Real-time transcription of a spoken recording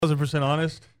1,000%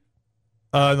 honest.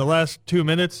 In the last 2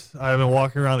 minutes, I've been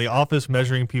walking around the office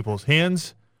measuring people's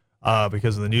hands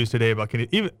because of the news today about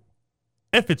even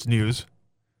if it's news.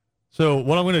 So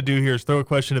what I'm going to do here is throw a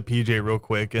question to PJ real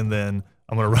quick, and then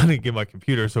I'm going to run and get my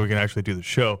computer so we can actually do the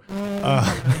show.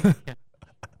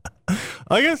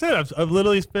 Like I said, I've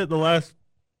literally spent the last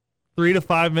 3 to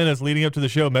 5 minutes leading up to the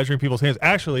show measuring people's hands.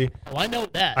 Actually, I know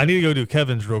that. I need to go do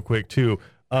Kevin's real quick too.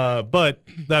 But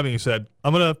that being said,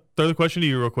 I'm going to throw the question to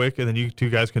you real quick, and then you two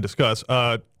guys can discuss.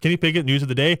 Kenny Pickett, news of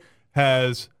the day,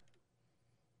 has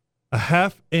a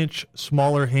half-inch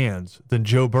smaller hands than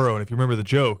Joe Burrow. And if you remember the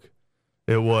joke,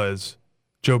 it was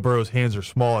Joe Burrow's hands are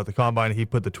small at the combine. He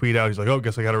put the tweet out. He's like,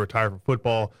 guess I got to retire from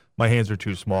football. My hands are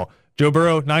too small. Joe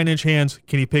Burrow, 9-inch hands.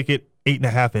 Kenny Pickett,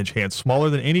 8.5-inch hands. Smaller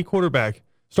than any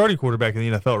starting quarterback in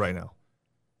the NFL right now.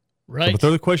 Right. So I'm going to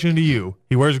throw the question to you.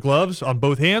 He wears gloves on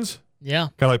both hands? Yeah.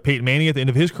 Kind of like Peyton Manning at the end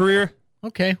of his career.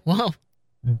 Okay, well.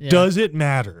 Yeah. Does it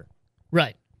matter?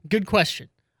 Right. Good question.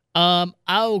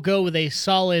 I'll go with a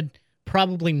solid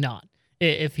probably not.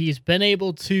 If he's been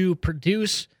able to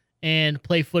produce and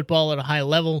play football at a high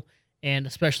level, and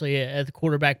especially at the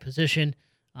quarterback position,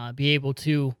 be able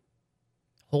to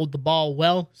hold the ball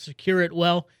well, secure it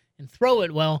well, and throw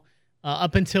it well,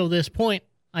 up until this point,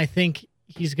 I think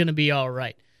he's going to be all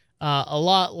right. A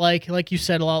lot like you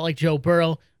said, a lot like Joe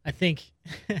Burrow. I think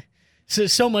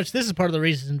so much. This is part of the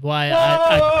reason why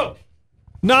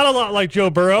not a lot like Joe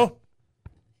Burrow.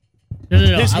 No.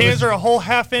 His hands are a whole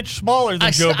half-inch smaller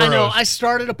than Joe Burrow. I know. I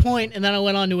started a point, and then I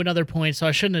went on to another point, so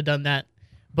I shouldn't have done that.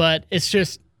 But it's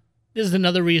just, this is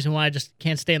another reason why I just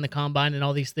can't stay in the combine and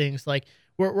all these things. Like,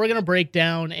 we're going to break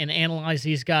down and analyze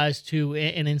these guys to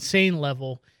an insane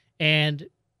level. And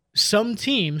some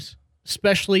teams,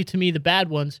 especially to me the bad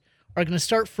ones, are going to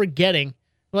start forgetting,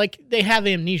 like they have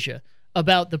amnesia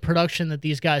about the production that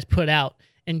these guys put out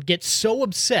and get so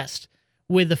obsessed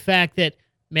with the fact that,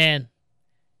 man,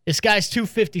 this guy's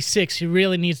 256. He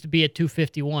really needs to be at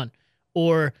 251.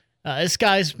 Or this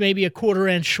guy's maybe a quarter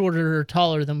inch shorter or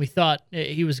taller than we thought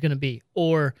he was going to be.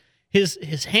 Or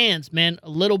his hands, man, a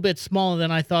little bit smaller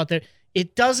than I thought. That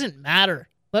it doesn't matter.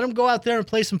 Let him go out there and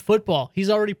play some football. He's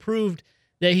already proved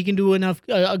that he can do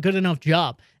a good enough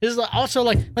job. This is also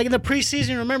like in the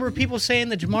preseason. Remember people saying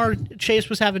that Jamar Chase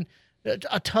was having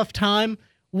a tough time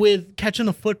with catching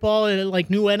the football and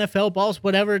like new NFL balls,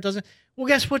 whatever. It doesn't. Well,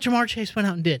 guess what? Jamar Chase went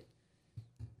out and did.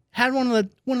 Had one of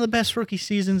the best rookie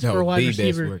seasons for a wide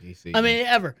receiver. Best rookie season. I mean,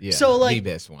 ever. Yeah, so like,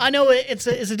 the best one. I know it's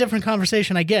a different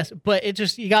conversation, I guess, but it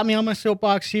just, you got me on my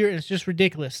soapbox here, and it's just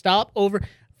ridiculous. Stop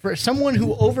for someone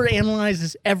who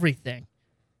overanalyzes everything.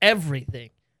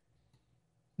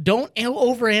 Don't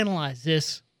overanalyze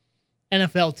this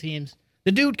NFL teams.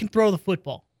 The dude can throw the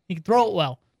football. He can throw it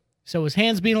well. So his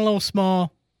hands being a little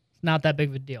small, it's not that big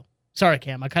of a deal. Sorry,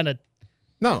 Cam. I kind of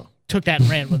took that and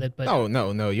ran with it. But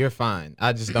No, you're fine.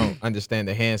 I just don't understand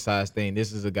the hand size thing.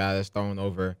 This is a guy that's thrown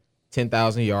over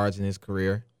 10,000 yards in his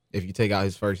career. If you take out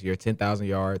his first year, 10,000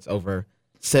 yards, over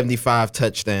 75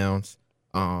 touchdowns.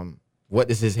 What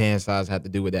does his hand size have to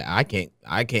do with that? I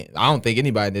don't think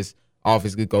anybody in this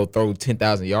office could go throw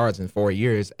 10,000 yards in 4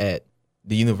 years at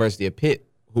the University of Pitt,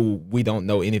 who we don't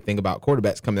know anything about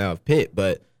quarterbacks coming out of Pitt.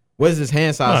 But what does his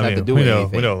hand size have to do with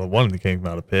anything? We know the one that came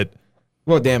out of Pitt.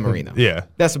 Well, Dan Marino. Yeah.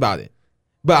 That's about it.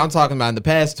 But I'm talking about in the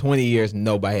past 20 years,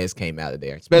 nobody has came out of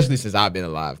there, especially since I've been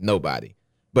alive. Nobody.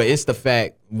 But it's the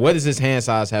fact, what does his hand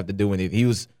size have to do with it? He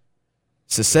was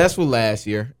successful last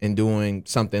year in doing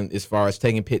something as far as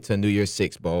taking Pitt to a New Year's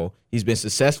Six bowl. He's been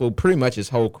successful pretty much his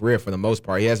whole career for the most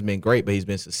part. He hasn't been great, but he's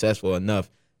been successful enough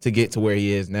to get to where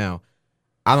he is now.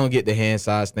 I don't get the hand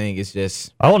size thing. It's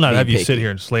just I will not have you sit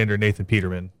here and slander Nathan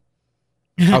Peterman.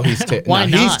 Oh, he's terrible. Why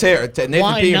not? He's terrible. Nathan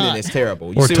Why Peterman not? is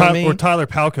terrible. You Or, see what I mean? or Tyler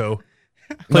Palco.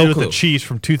 Played with the Chiefs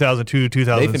from 2002 to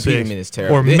 2006. Nathan Peterman is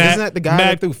terrible. Or Isn't that the guy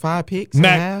that threw 5 picks and a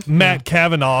half? Matt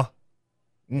Kavanaugh.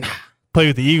 Nah. Played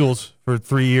with the Eagles for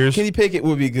 3 years. Kenny Pickett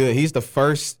would be good. He's the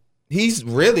first. He's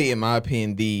really, in my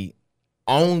opinion, the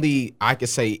only, I could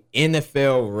say,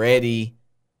 NFL-ready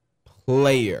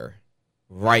player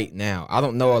right now. I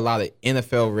don't know a lot of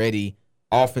NFL-ready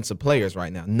offensive players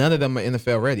right now. None of them are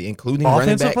NFL-ready, including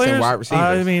running backs and wide receivers.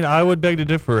 I mean, I would beg to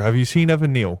differ. Have you seen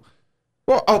Evan Neal?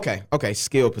 Well, okay,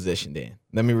 skill position then.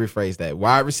 Let me rephrase that.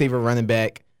 Wide receiver, running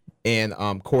back, and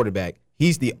quarterback.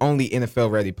 He's the only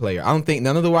NFL-ready player. I don't think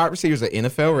none of the wide receivers are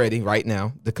NFL-ready right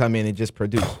now to come in and just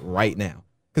produce right now.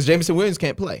 Because Jameson Williams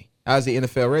can't play. How's he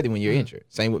NFL-ready when you're injured?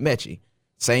 Same with Mechie.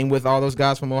 Same with all those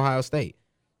guys from Ohio State.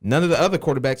 None of the other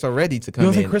quarterbacks are ready to come in.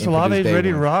 You don't think Chris Olave is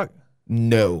ready to rock?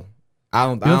 No. I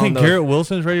don't think Garrett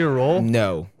Wilson's ready to roll?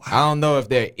 No. Wow. I don't know if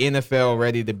they're NFL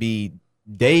ready to be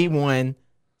day one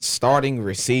starting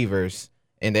receivers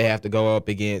and they have to go up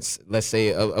against, let's say,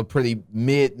 a pretty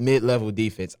mid-level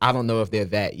defense. I don't know if they're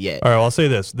that yet. All right, well, I'll say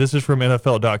this. This is from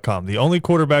NFL.com. The only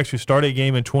quarterbacks who start a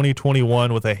game in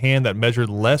 2021 with a hand that measured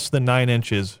less than 9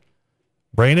 inches,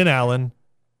 Brandon Allen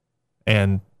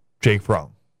and Jake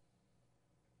Fromm.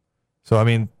 So, I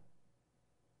mean,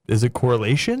 is it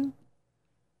correlation?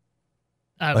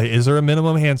 Is there a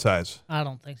minimum hand size? I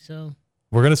don't think so.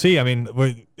 We're going to see. I mean,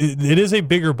 it is a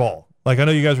bigger ball. Like, I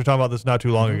know you guys were talking about this not too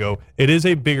long ago. It is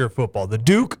a bigger football. The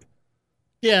Duke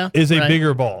is a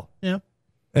bigger ball. Yeah.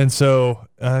 And so,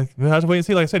 we have to wait and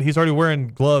see. Like I said, he's already wearing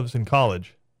gloves in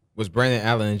college. Was Brandon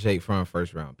Allen and Jake Fromm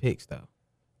first-round picks, though?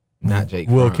 Not Jake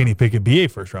Will Fromm. Kenny Pickett be a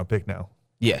first-round pick now?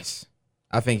 Yes.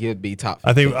 I think he'd be top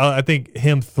 15. I think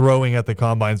him throwing at the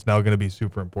combine is now going to be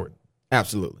super important.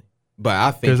 Absolutely. But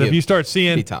I think because if you start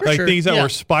seeing like things that were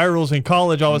spirals in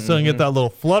college, all of a sudden get that little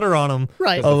flutter on them,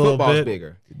 right? A little football's bit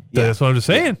bigger. That's what I'm just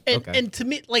saying. And to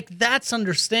me, like, that's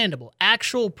understandable.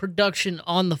 Actual production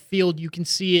on the field, you can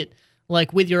see it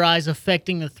like with your eyes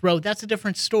affecting the throw. That's a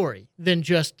different story than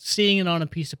just seeing it on a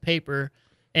piece of paper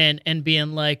and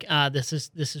being like, this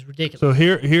is ridiculous. So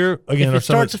here again, if it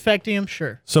starts affecting him,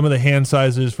 sure. Some of the hand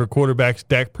sizes for quarterbacks: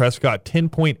 Dak Prescott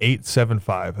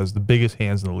 10.875 has the biggest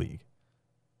hands in the league.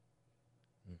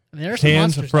 I mean, there's some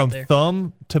hands monsters from out there.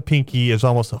 thumb to pinky is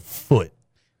almost a foot.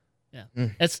 Yeah,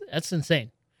 that's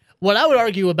insane. What I would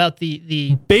argue about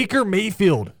the Baker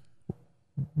Mayfield,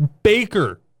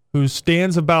 who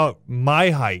stands about my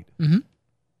height,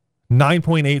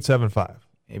 9.875.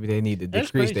 Maybe they need to That's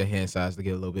decrease crazy. their hand size to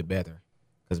get a little bit better.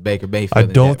 Because Baker Mayfield.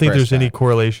 I don't think there's any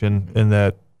correlation in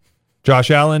that.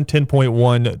 Josh Allen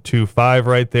 10.125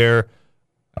 right there.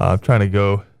 I'm trying to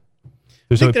go.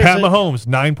 There's Pat Mahomes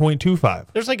 9.25.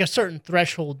 There's like a certain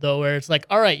threshold though where it's like,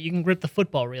 all right, you can grip the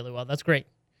football really well. That's great.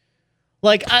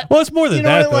 Like, well, it's more than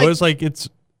that though. Like, it's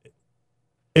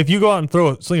if you go out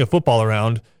and sling a football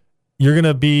around, you're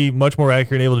gonna be much more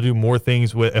accurate and able to do more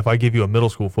things with if I give you a middle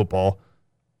school football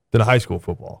than a high school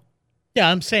football. Yeah,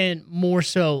 I'm saying more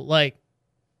so like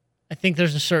I think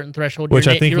there's a certain threshold. Which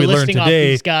I think we learned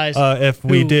today. These guys if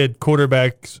we did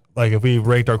quarterbacks, like if we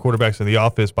ranked our quarterbacks in the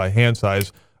office by hand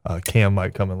size, Cam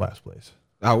might come in last place.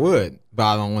 I would, but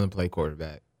I don't want to play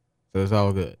quarterback. So it's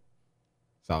all good.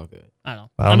 It's all good. I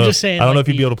don't know. I'm just saying. I don't know if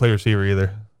you'd be able to play receiver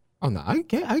either. Oh, no. I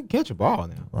can catch a ball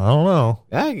now. I don't know.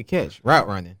 I can catch. Route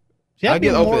running. See, I'd be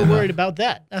more worried about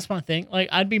that. That's my thing. Like,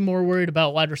 I'd be more worried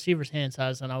about wide receivers' hand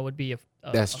size than I would be a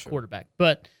quarterback.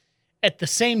 But at the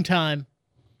same time,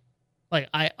 like,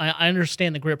 I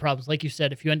understand the grip problems. Like you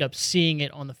said, if you end up seeing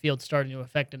it on the field starting to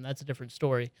affect him, that's a different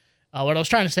story. What I was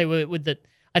trying to say with the,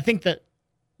 I think that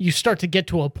you start to get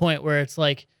to a point where it's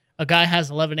like a guy has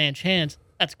 11-inch hands.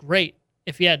 That's great.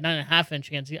 If he had 9.5-inch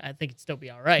hands, I think it'd still be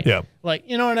all right. Yeah. Like,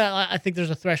 you know what? I think there's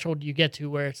a threshold you get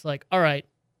to where it's like, all right,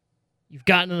 you've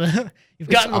gotten to the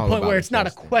point where it's not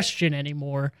a question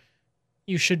anymore.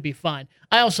 You should be fine.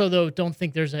 I also, though, don't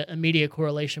think there's an immediate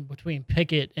correlation between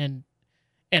Pickett and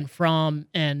Fromm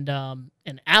and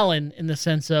Allen in the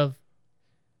sense of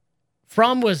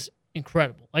Fromm was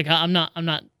incredible. Like, I'm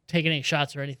not taking any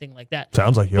shots or anything like that.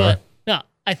 Sounds like you are. No,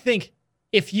 I think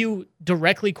if you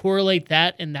directly correlate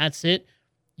that and that's it,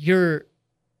 you're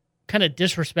kind of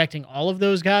disrespecting all of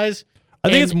those guys. I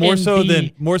think it's more so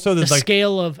than the like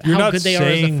scale of how good they are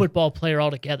as a football player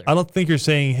altogether. I don't think you're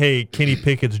saying, hey, Kenny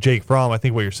Pickett's Jake Fromm. I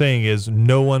think what you're saying is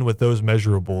no one with those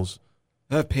measurables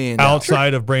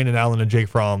outside of Brandon Allen and Jake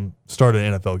Fromm started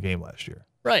an NFL game last year.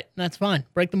 Right, that's fine.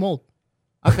 Break the mold.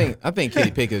 I think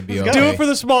Kenny Pickett would be okay. Do it for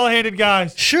the small-handed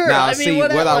guys. Sure. Now, I mean,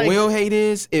 what I will hate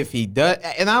is if he does,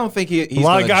 and I don't think he's a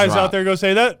lot of guys out there go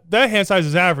say that hand size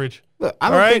is average. Look,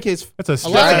 I don't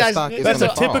think that's a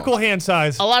typical hand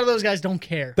size. A lot of those guys don't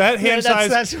care. That hand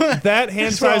size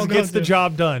gets the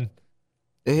job done.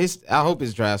 I hope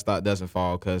his draft stock doesn't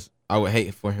fall because I would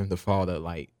hate for him to fall to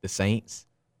like the Saints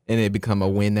and it become a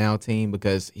win now team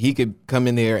because he could come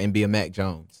in there and be a Mac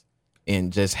Jones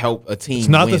and just help a team. It's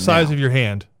not win the size now. of your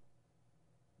hand.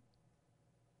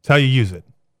 It's how you use it.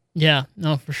 Yeah,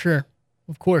 no, for sure.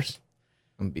 Of course.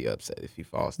 I'm going to be upset if he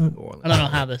falls to New Orleans. I don't know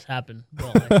how this happened.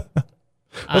 But like,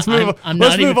 Let's move on. I'm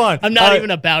not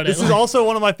even about it. This is also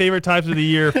one of my favorite times of the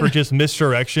year for just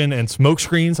misdirection and smoke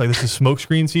screens. Like this is smoke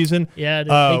screen season. Yeah, it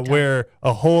is where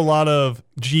a whole lot of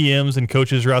GMs and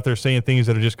coaches are out there saying things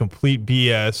that are just complete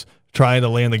BS, trying to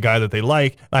land the guy that they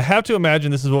like. I have to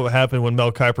imagine this is what happened when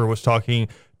Mel Kiper was talking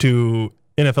to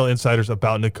NFL insiders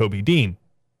about Nakobe Dean.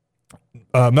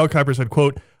 Mel Kiper said,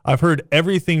 quote, "I've heard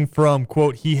everything from,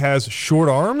 quote, he has short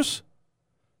arms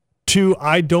to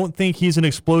I don't think he's an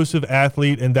explosive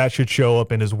athlete and that should show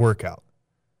up in his workout."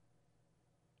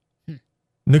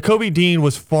 Nakobe Dean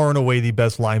was far and away the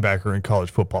best linebacker in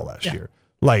college football last year.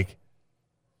 Like,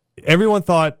 everyone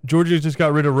thought Georgia just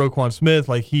got rid of Roquan Smith.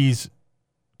 Like, he's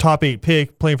top 8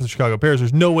 pick playing for the Chicago Bears.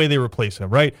 There's no way they replace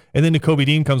him, right? And then Nakobe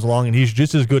Dean comes along, and he's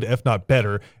just as good, if not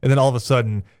better. And then all of a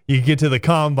sudden, you get to the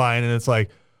combine, and it's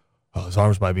like, oh, his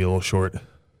arms might be a little short.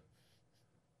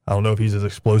 I don't know if he's as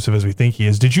explosive as we think he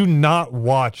is. Did you not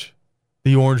watch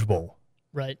the Orange Bowl?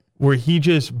 Right. Where he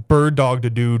just bird dogged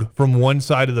a dude from one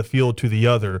side of the field to the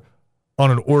other on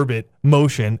an orbit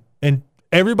motion, and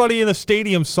everybody in the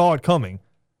stadium saw it coming,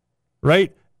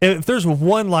 right? And if there's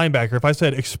one linebacker, if I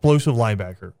said explosive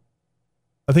linebacker,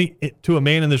 I think to a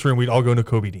man in this room, we'd all go to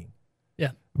Nakobe Dean.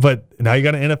 Yeah. But now you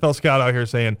got an NFL scout out here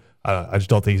saying, I just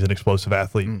don't think he's an explosive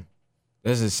athlete.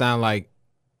 Does it sound like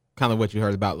kind of what you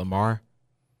heard about Lamar?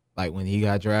 Like when he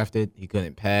got drafted, he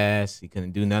couldn't pass, he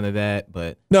couldn't do none of that.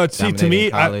 But no, see, to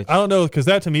me, I don't know, because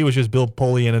that to me was just Bill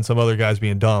Polian and some other guys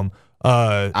being dumb.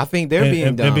 I think they're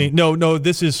being dumb. No,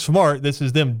 this is smart. This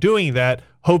is them doing that,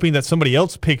 hoping that somebody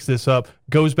else picks this up,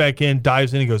 goes back in,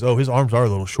 dives in, and goes, oh, his arms are a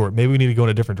little short. Maybe we need to go in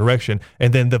a different direction.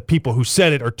 And then the people who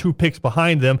said it are 2 picks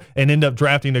behind them and end up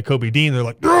drafting Nakobe Dean. They're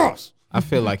like, yes! I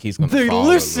feel like he's going to fall a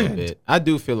little bit. I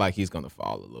do feel like he's going to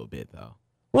fall a little bit, though.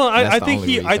 Well, I think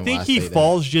he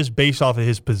falls just based off of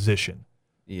his position.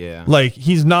 Yeah. Like,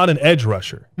 he's not an edge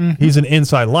rusher. Mm-hmm. He's an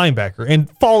inside linebacker. And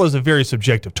fall is a very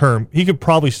subjective term. He could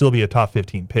probably still be a top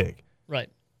 15 pick. Right.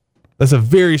 That's a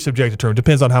very subjective term.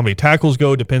 Depends on how many tackles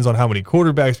go. Depends on how many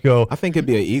quarterbacks go. I think it'd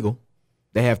be an Eagle.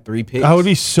 They have 3 picks. I would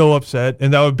be so upset,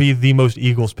 and that would be the most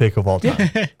Eagles pick of all time.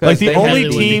 Like, the only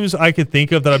teams I could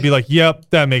think of that I'd be like, yep,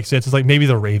 that makes sense. It's like maybe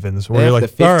the Ravens, where you're like, the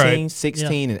 15, all right.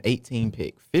 16, and 18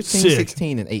 pick. 15, Sick.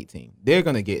 16, and 18. They're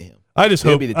going to get him. I just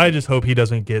hope he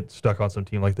doesn't get stuck on some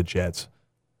team like the Jets.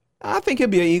 I think he'll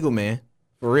be an Eagle, man.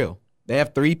 For real. They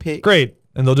have 3 picks. Great.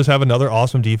 And they'll just have another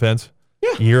awesome defense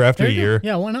year after year.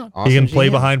 Yeah, why not? Awesome he can play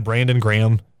behind Brandon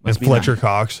Graham and Fletcher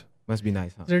Cox. Must be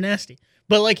nice, huh? They're nasty.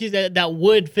 But like you said, that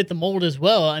would fit the mold as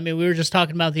well. I mean, we were just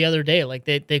talking about the other day. Like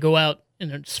they go out in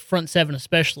the front 7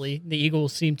 especially. The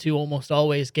Eagles seem to almost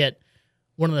always get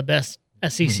one of the best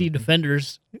SEC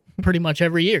defenders pretty much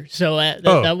every year. So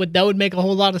that would make a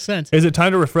whole lot of sense. Is it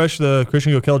time to refresh the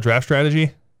Christian Gokel draft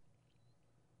strategy?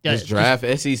 Yeah, just draft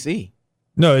SEC.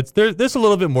 No, there's a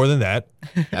little bit more than that.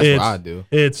 That's what I do.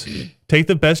 It's take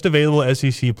the best available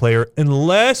SEC player,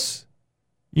 unless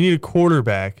you need a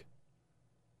quarterback,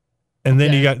 and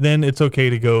then it's okay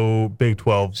to go Big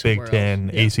 12, somewhere Big 10,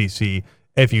 ACC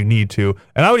if you need to.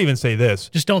 And I would even say this: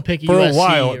 just don't pick for USC a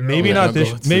while. Maybe not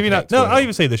this. Maybe not. No, I'll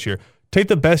even say this year: take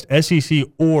the best SEC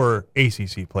or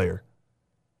ACC player.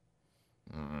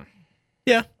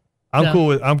 Yeah.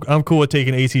 I'm cool with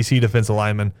taking ACC defensive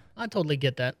lineman. I totally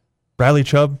get that. Bradley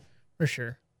Chubb, for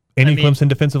sure. Any Clemson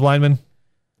defensive lineman.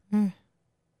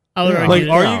 I would like,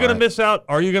 are you gonna miss out?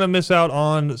 Are you gonna miss out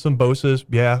on some Bosa's?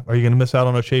 Yeah. Are you gonna miss out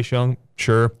on a Chase Young?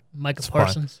 Sure. Michael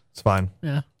Parsons. It's fine.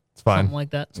 Yeah. It's fine. Something like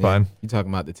that. It's fine. You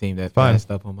talking about the team that passed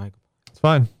up on Michael? It's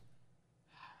fine.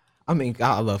 I mean,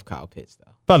 I love Kyle Pitts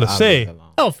though. About to say.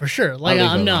 Oh, for sure. Like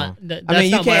I'm not. I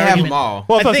mean, you can't have them all.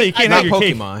 Well, I say you can't have your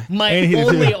Pokemon. My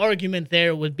only argument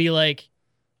there would be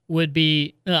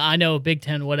I know Big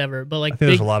Ten whatever, but like I think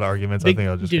there's a lot of arguments. I think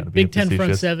I'll just Big Ten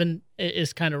front 7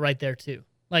 is kind of right there too.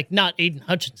 Like not Aiden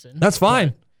Hutchinson. That's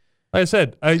fine. Like I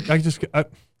said,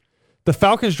 the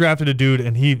Falcons drafted a dude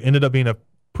and he ended up being a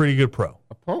pretty good pro.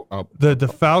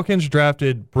 The Falcons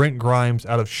drafted Brent Grimes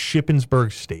out of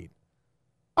Shippensburg State.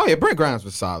 Oh yeah, Brent Grimes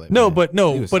was solid.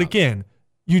 But again,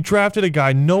 you drafted a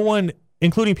guy no one,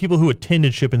 including people who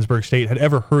attended Shippensburg State, had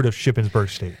ever heard of Shippensburg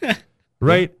State.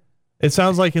 Right? It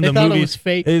sounds like in the movies. It was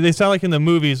fake. They sound like in the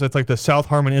movies. It's like the South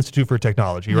Harmon Institute for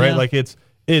Technology, right? Yeah. Like it's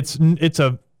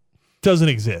doesn't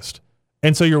exist.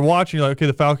 And so you're watching, you're like, okay,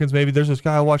 the Falcons. Maybe there's this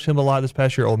guy. I watched him a lot this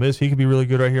past year. Ole Miss. He could be really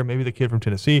good right here. Maybe the kid from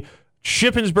Tennessee.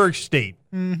 Shippensburg State.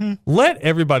 Mm-hmm. Let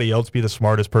everybody else be the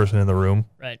smartest person in the room.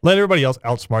 Right. Let everybody else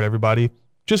outsmart everybody.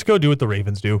 Just go do what the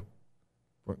Ravens do.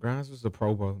 Brent Grimes was the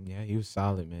Pro Bowl. Yeah, he was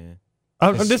solid, man.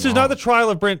 This is not the trial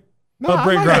of Brent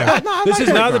Grimes. This is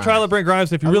not the trial of Brent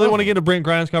Grimes. If you really want to get into Brent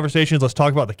Grimes conversations, let's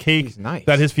talk about the cake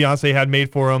that his fiance had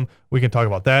made for him. We can talk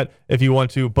about that if you want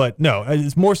to. But no,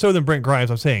 it's more so than Brent Grimes,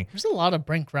 I'm saying. There's a lot of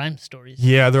Brent Grimes stories.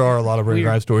 Yeah, there are a lot of Brent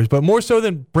Grimes stories. But more so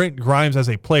than Brent Grimes as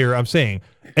a player, I'm saying,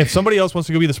 if somebody else wants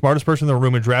to go be the smartest person in the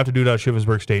room and draft a dude out of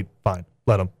Shippensburg State, fine.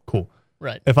 Let him. Cool.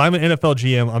 Right. If I'm an NFL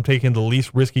GM, I'm taking the least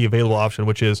risky available option,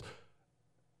 which is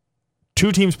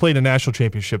 2 teams played a national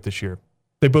championship this year.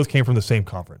 They both came from the same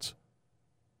conference.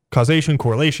 Causation,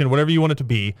 correlation, whatever you want it to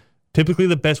be. Typically,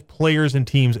 the best players and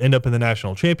teams end up in the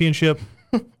national championship.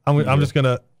 I'm just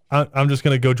gonna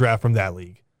go draft from that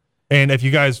league, And if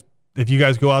you guys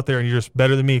go out there and you're just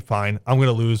better than me, fine. I'm going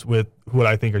to lose with what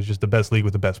I think is just the best league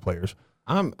with the best players.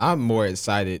 I'm more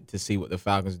excited to see what the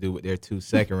Falcons do with their 2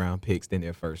 second-round picks than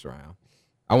their first round.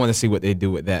 I want to see what they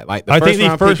do with that. Like I think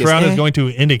the first round is going to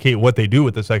indicate what they do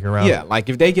with the second round. Yeah, like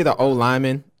if they get an O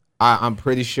lineman, I'm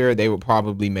pretty sure they would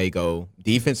probably may go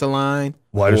defensive line,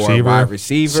 wide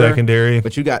receiver, secondary.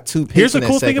 But you got 2 picks. Here's the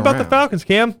cool thing about the Falcons,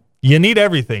 Cam. You need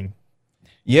everything.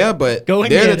 Yeah, but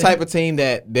they're the type of team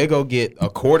that they're going to get a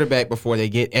quarterback before they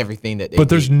get everything that they But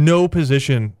there's no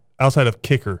position outside of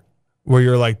kicker where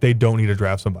you're like, they don't need to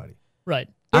draft somebody. Right.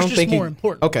 I That's don't just think more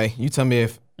important. Okay, you tell me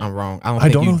if I'm wrong. I I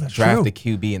don't don't know think that's you draft true. the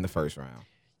QB in the first round.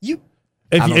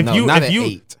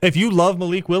 If you love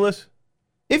Malik Willis,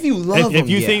 if you love him, if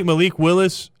you think Malik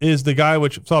Willis is the guy,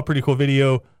 which saw a pretty cool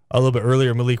video a little bit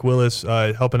earlier, Malik Willis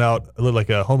helping out a little like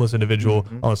a homeless individual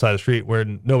on the side of the street where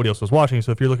nobody else was watching.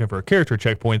 So if you're looking for character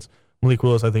checkpoints, Malik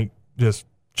Willis, I think, just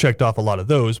checked off a lot of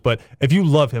those. But if you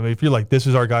love him, if you're like, this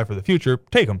is our guy for the future,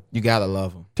 take him. You gotta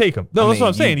love him. Take him. No, that's what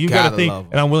I'm saying. You got to think,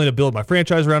 and I'm willing to build my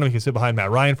franchise around him. He can sit behind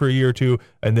Matt Ryan for a year or two,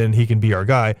 and then he can be our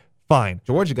guy. Fine.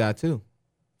 Georgia guy too.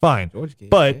 Fine. Georgia kid,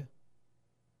 but yeah.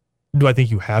 do I think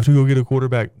you have to go get a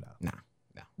quarterback?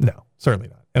 No, certainly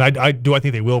not. And I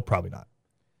think they will? Probably not.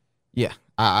 Yeah,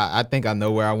 I think I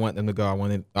know where I want them to go. I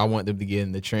want them to get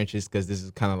in the trenches because this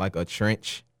is kind of like a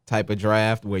trench type of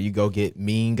draft where you go get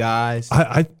mean guys.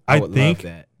 I would think,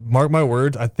 love that. mark my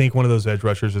words, I think one of those edge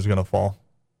rushers is going to fall.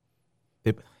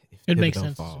 It makes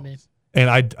sense to me. And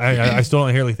I still don't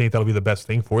inherently think that'll be the best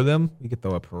thing for them. We could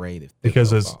throw a parade if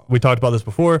because as we talked about this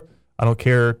before, I don't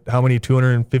care how many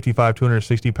 255,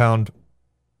 260-pound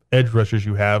edge rushers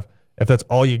you have. If that's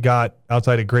all you got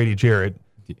outside of Grady Jarrett,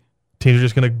 teams are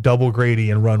just going to double Grady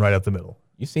and run right up the middle.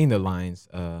 You seen the Lions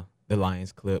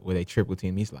clip where they triple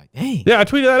team? He's like, dang. Yeah, I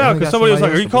tweeted that out because somebody was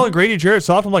like, are you calling Grady Jarrett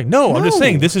soft? I'm like, no, I'm just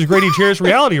saying this is Grady Jarrett's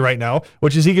reality right now,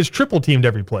 which is he gets triple teamed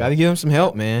every play. Got to give him some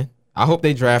help, man. I hope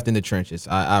they draft in the trenches.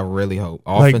 I really hope.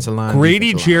 Offensive line.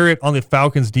 Grady Jarrett on the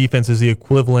Falcons defense is the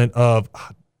equivalent of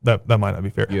that might not be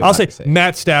fair. I'll say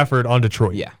Matt Stafford on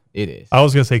Detroit. Yeah, it is. I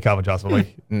was gonna say Calvin Johnson. I'm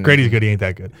like Grady's good, he ain't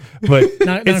that good. But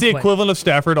it's the equivalent of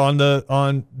Stafford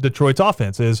on Detroit's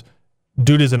offense. Is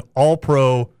dude is an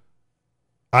all-pro.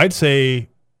 I'd say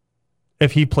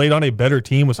if he played on a better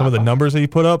team with some of the numbers that he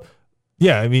put up,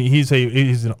 yeah, I mean he's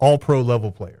an all-pro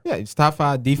level player. Yeah, he's top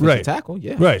 5 defensive tackle.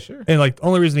 Yeah, right. Sure. And like the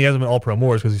only reason he hasn't been all-pro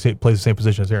more is because he plays the same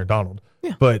position as Aaron Donald.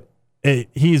 Yeah. But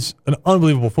he's an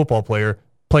unbelievable football player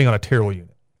playing on a terrible unit.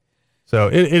 So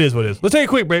it is what it is. Let's take a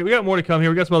quick break. We got more to come here.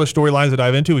 We got some other storylines to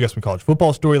dive into. We got some college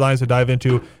football storylines to dive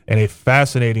into, and a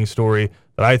fascinating story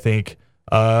that I think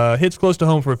hits close to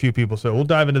home for a few people. So we'll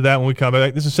dive into that when we come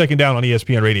back. This is Second Down on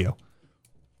ESPN Radio.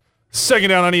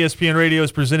 Second Down on ESPN Radio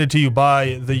is presented to you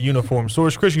by The Uniform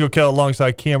Source. Christian Gokel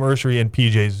alongside Cam Ursery and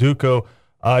PJ Zuko.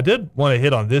 I did want to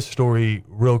hit on this story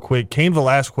real quick. Cain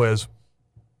Velasquez,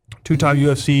 two-time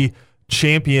UFC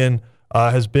champion,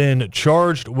 has been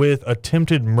charged with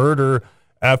attempted murder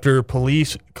after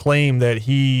police claim that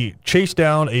he chased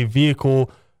down a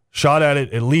vehicle, shot at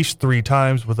it at least 3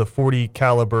 times with a .40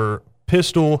 caliber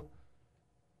pistol.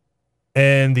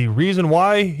 And the reason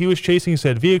why he was chasing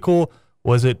said vehicle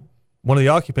was that one of the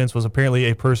occupants was apparently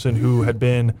a person who had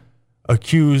been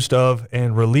accused of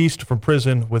and released from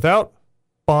prison without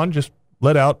bond, just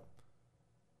let out,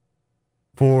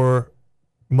 for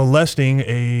molesting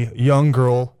a young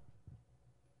girl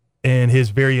and his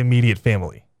very immediate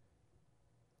family.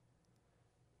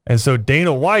 And so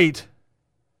Dana White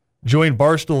joined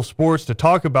Barstool Sports to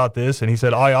talk about this, and he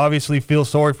said, I obviously feel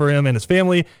sorry for him and his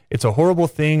family. It's a horrible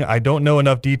thing. I don't know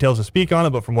enough details to speak on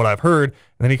it, but from what I've heard, and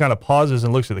then he kind of pauses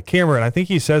and looks at the camera, and I think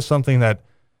he says something that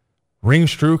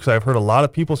rings true because I've heard a lot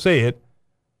of people say it.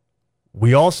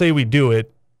 We all say we do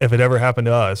it. If it ever happened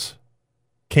to us,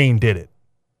 Cain did it.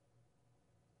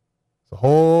 There's a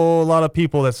whole lot of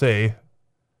people that say,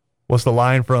 what's the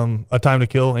line from A Time to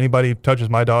Kill? Anybody touches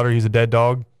my daughter, he's a dead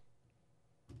dog.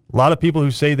 A lot of people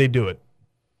who say they do it.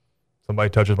 Somebody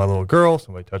touches my little girl,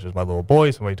 somebody touches my little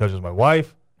boy, somebody touches my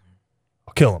wife,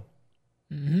 I'll kill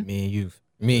him.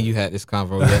 Mm-hmm. Me and you had this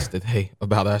convo yesterday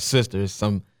about our sisters.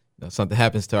 Something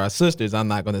happens to our sisters, I'm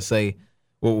not going to say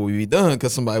what will be done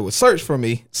because somebody would search for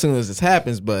me as soon as this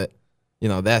happens, but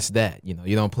that's that.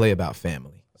 You don't play about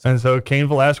family. And so Cain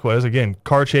Velasquez, again,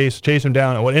 car chase him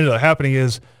down, and what ended up happening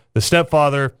is the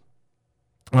stepfather,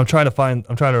 I'm trying to find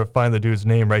the dude's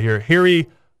name right here, Harry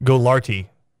Golarty,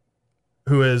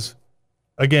 who has,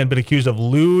 again, been accused of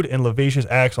lewd and lascivious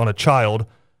acts on a child,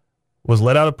 was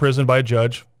let out of prison by a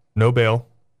judge, no bail,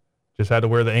 just had to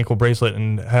wear the ankle bracelet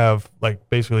and have,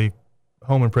 basically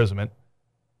home imprisonment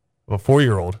of a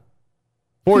 4-year-old.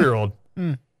 4-year-old.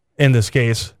 In this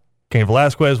case, Cain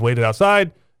Velasquez waited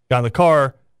outside, got in the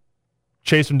car,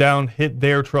 chased him down, hit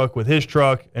their truck with his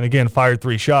truck, and again fired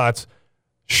 3 shots,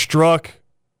 struck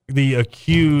the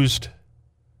accused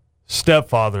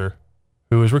stepfather,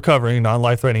 who is recovering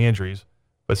non-life-threatening injuries.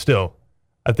 But still,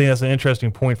 I think that's an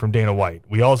interesting point from Dana White.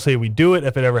 We all say we do it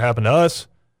if it ever happened to us.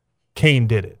 Cain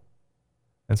did it.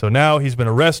 And so now he's been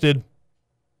arrested.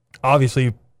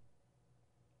 Obviously,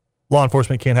 law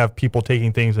enforcement can't have people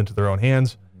taking things into their own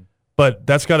hands, but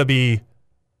that's got to be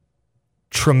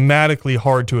traumatically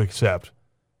hard to accept,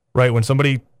 right? When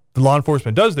the law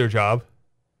enforcement does their job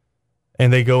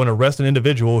and they go and arrest an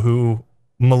individual who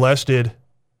molested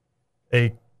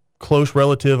a close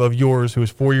relative of yours who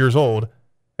is 4 years old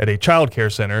at a child care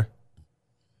center.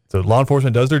 So law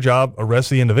enforcement does their job, arrests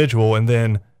the individual, and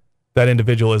then that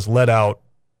individual is let out,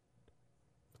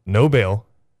 no bail,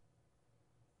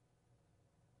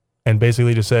 and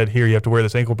basically just said, here, you have to wear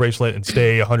this ankle bracelet and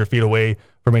stay 100 feet away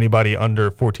from anybody under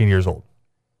 14 years old.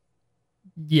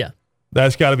 Yeah.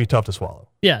 That's got to be tough to swallow.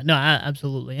 Yeah, no,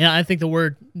 absolutely. And I think the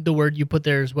word you put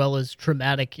there as well is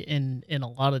traumatic in a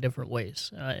lot of different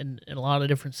ways, in a lot of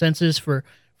different senses for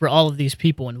all of these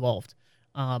people involved.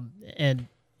 And,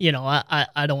 you know,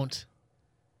 I don't,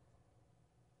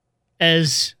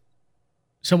 as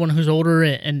someone who's older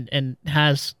and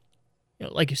has, you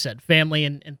know, like you said, family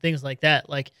and things like that,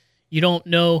 like, you don't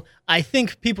know. I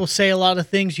think people say a lot of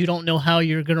things. You don't know how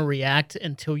you're going to react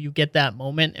until you get that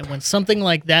moment. And when something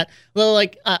like that,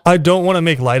 like I don't want to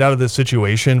make light out of this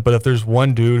situation, but if there's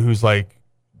one dude who's like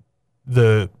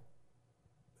the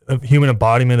human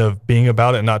embodiment of being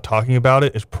about it and not talking about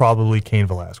it, it's probably Cain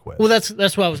Velasquez. Well, that's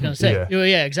what I was going to say.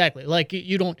 Yeah, exactly. Like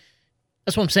you don't.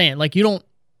 That's what I'm saying. Like you don't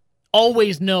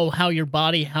always know how your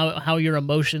body, how your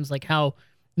emotions, like how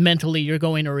mentally you're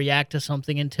going to react to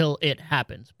something until it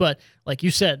happens. But like you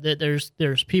said, that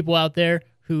there's people out there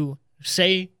who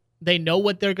say they know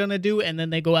what they're going to do and then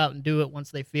they go out and do it once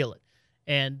they feel it.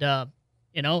 And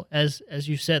you know, as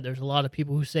you said, there's a lot of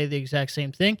people who say the exact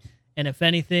same thing. And if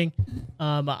anything,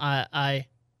 I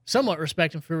somewhat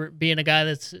respect him for being a guy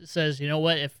that says, you know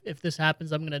what, if this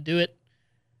happens, I'm going to do it.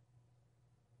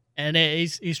 And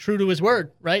he's true to his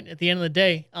word, right? At the end of the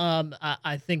day,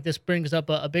 I think this brings up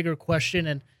a bigger question,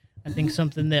 and I think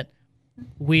something that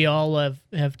we all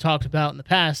have talked about in the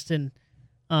past, and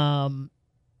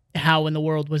how in the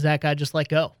world was that guy just let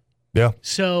go? Yeah.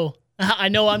 So I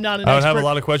know I'm not an I would expert. have a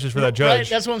lot of questions for that judge. Right?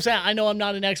 That's what I'm saying. I know I'm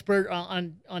not an expert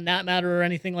on that matter or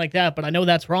anything like that, but I know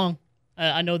that's wrong.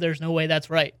 I know there's no way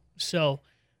that's right. So,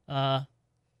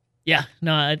 yeah,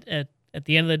 no, at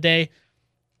the end of the day,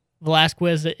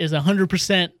 Velasquez is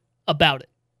 100% about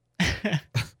it.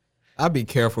 I'll be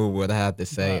careful with what I have to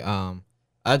say.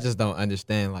 I just don't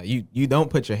understand. Like you don't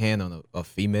put your hand on a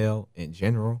female in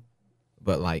general,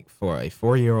 but like for a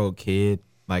 4-year-old kid,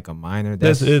 like a minor,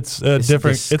 it's different.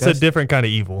 Disgusting. It's a different kind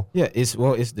of evil. Yeah,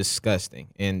 it's disgusting,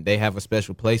 and they have a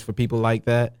special place for people like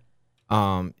that.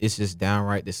 It's just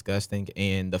downright disgusting,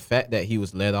 and the fact that he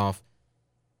was let off,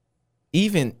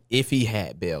 even if he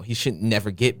had bail, he should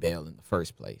never get bail in the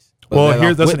first place. But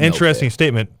well, that's an interesting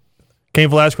statement. Cain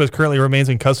Velasquez currently remains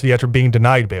in custody after being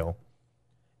denied bail.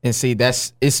 And see,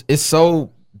 it's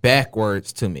so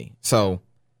backwards to me. So,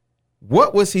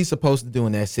 what was he supposed to do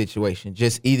in that situation?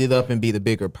 Just eat it up and be the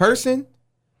bigger person?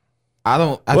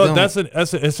 That's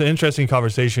an interesting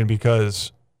conversation,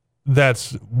 because by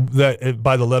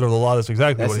the letter of the law, that's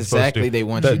exactly what he's supposed to do. They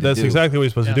want you to do. That's exactly what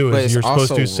he's supposed to do. Is you're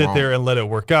supposed to sit wrong. there and let it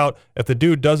work out. If the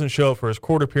dude doesn't show up for his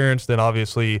court appearance, then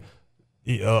obviously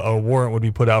a warrant would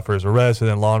be put out for his arrest, and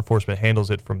then law enforcement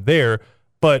handles it from there.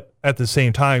 But at the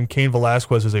same time, Cain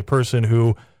Velasquez is a person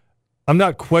who, I'm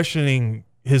not questioning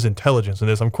his intelligence in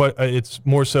this. It's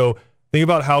more so, think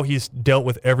about how he's dealt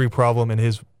with every problem in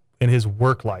his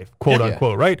work life, quote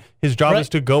unquote, right? His job is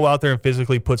to go out there and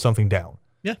physically put something down.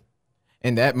 Yeah.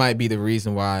 And that might be the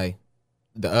reason why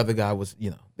the other guy was,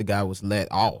 the guy was let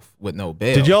off with no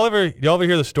bail. Did y'all ever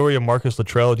hear the story of Marcus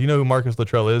Luttrell? Do you know who Marcus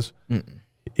Luttrell is? Mm-mm.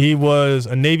 He was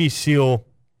a Navy SEAL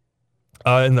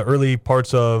in the early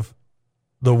parts of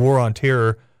the War on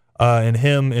Terror, and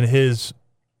him and his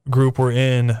group were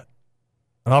in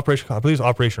an operation, I believe it was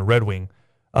Operation Red Wing,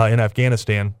 in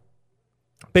Afghanistan.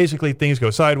 Basically, things go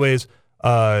sideways.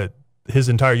 His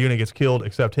entire unit gets killed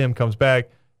except him, comes back.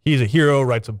 He's a hero,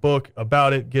 writes a book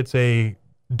about it, gets a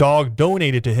dog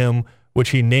donated to him, which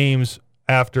he names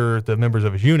after the members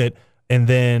of his unit. And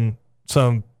then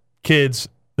some kids,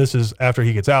 this is after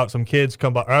he gets out, some kids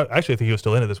come by. Actually, I think he was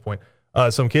still in at this point.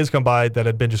 Some kids come by that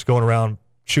had been just going around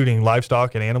shooting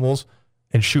livestock and animals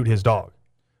and shoot his dog.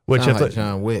 Which Sound like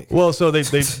John Wick. Well, so they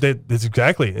that's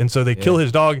exactly. And so they kill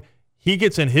his dog. he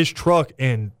gets in his truck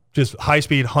and just high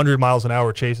speed 100 miles an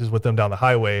hour chases with them down the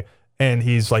highway, and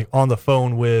he's like on the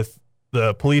phone with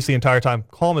the police the entire time,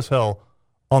 calm as hell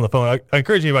on the phone. I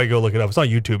encourage anybody to go look it up. It's on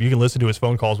YouTube. You can listen to his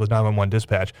phone calls with 911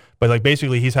 dispatch. But like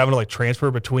basically he's having to like transfer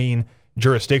between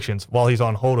jurisdictions while he's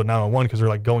on hold with 911 because they're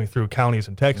like going through counties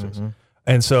in Texas. Mm-hmm.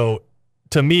 And so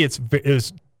to me, it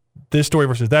was this story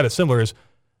versus that is similar. Is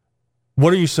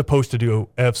what are you supposed to do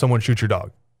if someone shoots your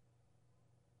dog?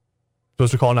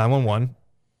 Supposed to call 911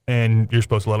 and you're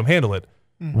supposed to let them handle it.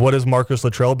 Mm-hmm. What has Marcus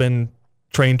Luttrell been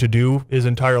trained to do his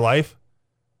entire life?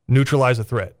 Neutralize a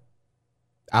threat.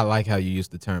 I like how you use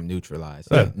the term neutralize.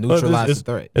 Yeah. Neutralize the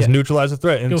threat. It's neutralize the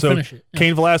threat. And so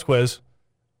Cain Velasquez,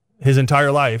 his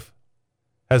entire life,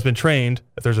 has been trained,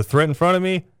 if there's a threat in front of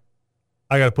me,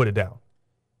 I got to put it down.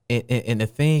 And the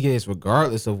thing is,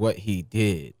 regardless of what he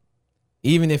did,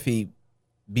 even if he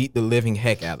beat the living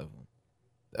heck out of him,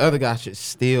 the other guy should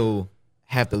still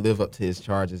have to live up to his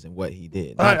charges and what he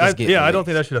did. I don't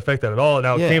think that should affect that at all.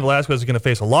 Now, Cain Velasquez is going to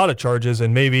face a lot of charges,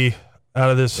 and maybe out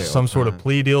of this some sort of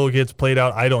plea deal gets played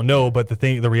out. I don't know, but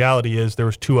the reality is there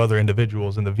was 2 other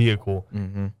individuals in the vehicle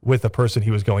with the person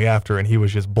he was going after, and he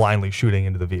was just blindly shooting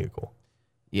into the vehicle.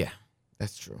 Yeah,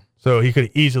 that's true. So he could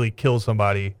have killed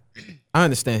somebody. I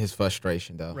understand his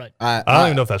frustration, though. Right. I don't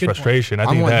even know if that's frustration. I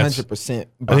think that's 100%.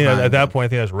 I think at that point, I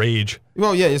think that's rage.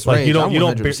 Well, yeah, it's like rage.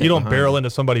 You don't barrel into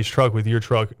somebody's truck with your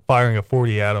truck, firing a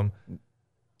 40 at them.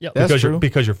 Yep.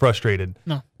 Because you're frustrated.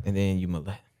 No. And then you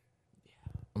molest. Yeah,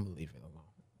 I'm gonna leave it alone.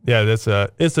 Yeah,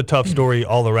 it's a tough story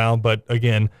all around. But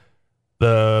again,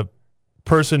 the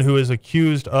person who is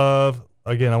accused of,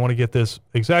 again, I want to get this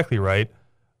exactly right,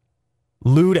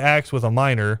 lewd acts with a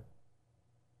minor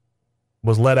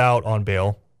was let out on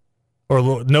bail,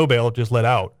 or no bail, just let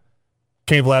out.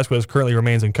 Cain Velasquez currently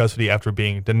remains in custody after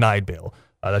being denied bail.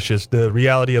 That's just the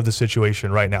reality of the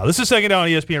situation right now. This is Second Down on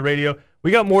ESPN Radio.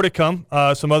 We got more to come.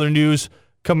 Some other news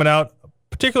coming out. A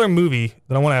particular movie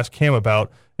that I want to ask Cam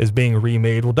about is being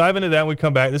remade. We'll dive into that when we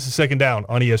come back. This is Second Down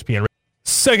on ESPN Radio.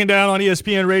 Second Down on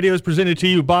ESPN Radio is presented to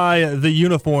you by The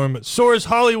Uniform. Source: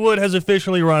 Hollywood has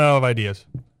officially run out of ideas.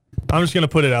 I'm just going to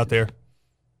put it out there.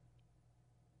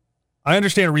 I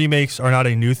understand remakes are not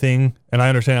a new thing, and I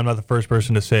understand I'm not the first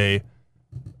person to say,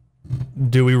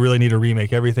 do we really need to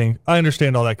remake everything? I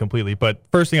understand all that completely, but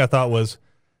first thing I thought was,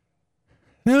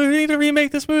 do we need to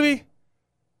remake this movie?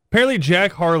 Apparently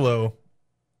Jack Harlow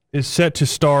is set to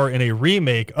star in a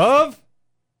remake of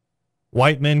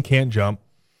White Men Can't Jump,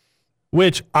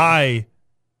 which I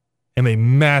am a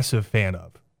massive fan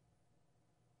of.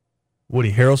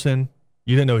 Woody Harrelson,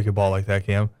 you didn't know he could ball like that,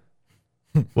 Cam.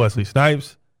 Wesley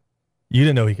Snipes, you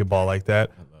didn't know he could ball like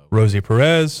that. Rosie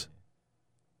Perez,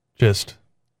 just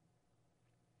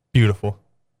beautiful.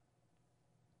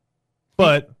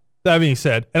 But that being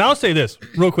said, and I'll say this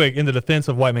real quick in the defense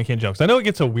of White Men Can't Jump, because I know it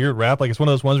gets a weird rap. Like, it's one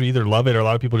of those ones where you either love it or a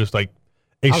lot of people just like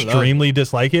extremely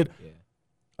dislike it. Yeah.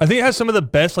 I think it has some of the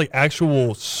best like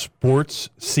actual sports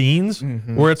scenes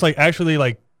where it's like actually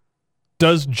like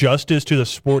does justice to the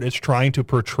sport it's trying to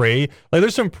portray. Like,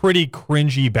 there's some pretty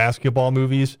cringy basketball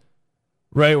movies,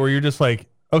 right, where you're just like,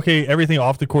 okay, everything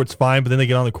off the court's fine, but then they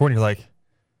get on the court and you're like,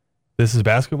 this is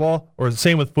basketball? Or the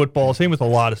same with football, same with a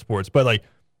lot of sports. But like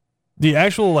the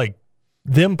actual like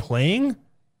them playing,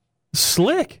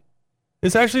 slick.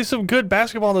 It's actually some good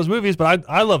basketball in those movies, but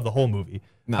I love the whole movie.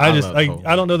 No,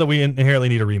 I don't know that we inherently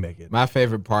need to remake it. My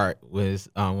favorite part was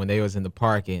when they was in the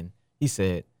park and he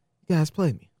said, "You guys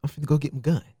play me. I'm finna go get my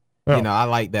gun." Oh. You know, I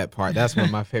like that part. That's one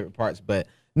of my favorite parts. But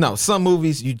no, some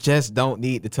movies you just don't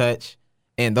need to touch.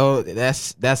 And though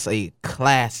that's a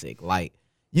classic. Like,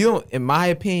 you don't, in my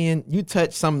opinion, you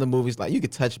touch some of the movies, like you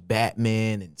could touch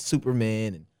Batman and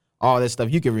Superman and all that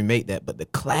stuff. You can remake that. But the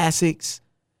classics,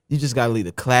 you just gotta leave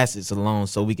the classics alone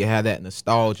so we can have that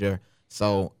nostalgia.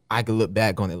 So I could look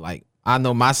back on it. Like, I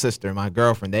know my sister and my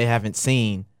girlfriend, they haven't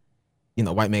seen,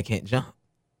 White Men Can't Jump.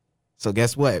 So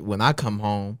guess what? When I come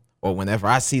home or whenever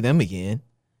I see them again,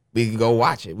 we can go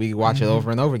watch it. We can watch it over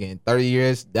and over again. 30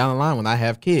 years down the line when I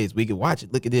have kids, we can watch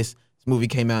it. Look at this. This movie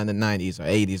came out in the 90s or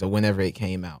 80s or whenever it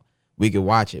came out. We could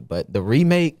watch it. But the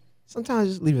remake, sometimes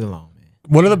just leave it alone, man.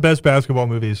 What are the best basketball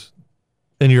movies,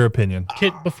 in your opinion?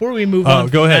 Before we move on.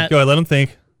 Go ahead. Let them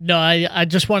think. No, I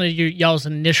just wanted y'all's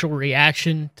initial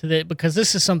reaction to that, because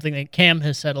this is something that Cam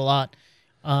has said a lot,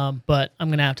 but I'm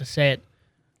going to have to say it.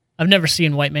 I've never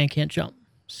seen White Man Can't Jump,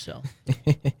 so.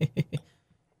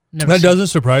 That doesn't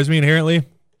surprise me inherently.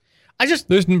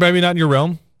 There's maybe not in your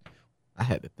realm. I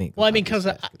had to think. Well, I mean, because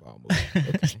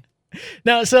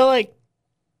no, so like,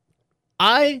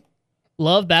 I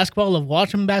love basketball, love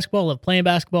watching basketball, love playing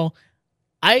basketball.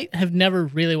 I have never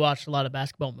really watched a lot of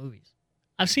basketball movies.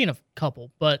 I've seen a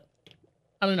couple, but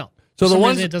I don't know. So For the some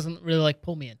ones reason, it doesn't really like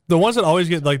pull me in. the ones that always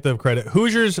get like the credit,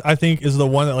 Hoosiers, I think, is the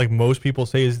one that like most people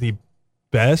say is the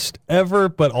best ever,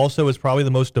 but also is probably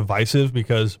the most divisive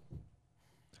because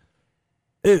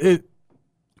it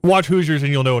watch Hoosiers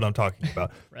and you'll know what I'm talking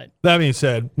about. Right. That being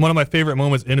said, one of my favorite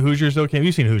moments in Hoosiers though, Cam,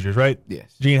 you've seen Hoosiers, right?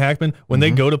 Yes. Gene Hackman, when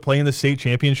they go to play in the state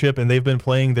championship and they've been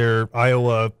playing their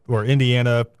Iowa or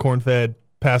Indiana corn-fed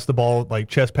pass the ball, like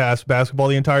chest pass basketball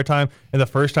the entire time, and the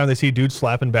first time they see dudes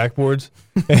slapping backboards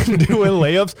and doing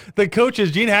layups, the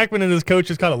coaches, Gene Hackman and his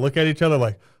coaches kind of look at each other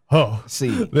like, oh. See,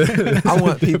 I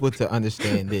want people to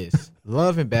understand this.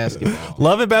 Love and basketball.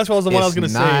 Love and basketball is the one I was going to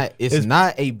say. It's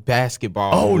not a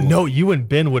basketball. Oh, movie. no, you and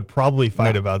Ben would probably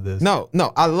fight about this. No,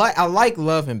 I like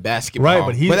Love and basketball.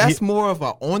 Right, but that's more of a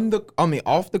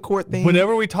off the court thing.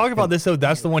 Whenever we talk about this, though,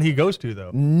 that's the one he goes to, though.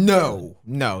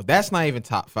 No, that's not even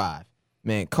top 5.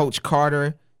 Man, Coach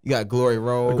Carter, you got Glory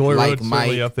Road, Glory like Road's Mike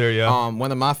certainly up there, yeah.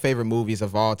 One of my favorite movies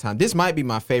of all time. This might be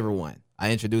my favorite one.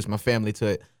 I introduced my family to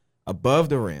it. Above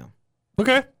the Rim.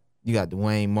 Okay. You got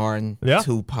Dwayne Martin, Yeah.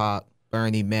 Tupac,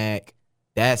 Bernie Mac.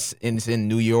 It's in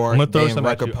New York. I'm going to throw Dan some at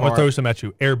Rucker you. I'm going to Park. throw some at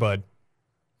you. Air Bud.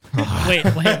 Wait.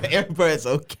 Everybody's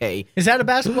okay. Is that a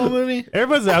basketball movie? Air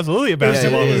Bud's absolutely a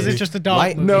basketball it movie. is. Is it just a dog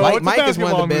Like, movie? No, like it's a Mike is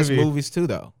one of the basketball best movie. movies too,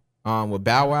 though. With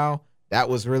Bow Wow, that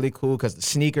was really cool because the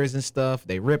sneakers and stuff,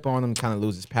 they rip on him, kind of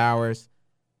loses powers.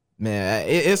 Man,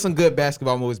 it's some good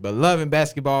basketball movies, but Love and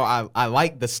Basketball, I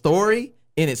like the story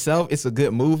in itself. It's a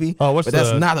good movie. Oh, what's but that's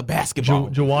the- not a basketball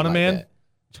movie Joanna like Man?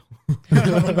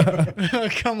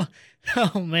 that. Come on.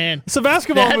 Oh, man. It's a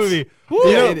basketball That's- movie. Woo,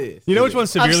 you know, it is. You know It which is.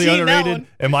 one's severely seen that underrated? one.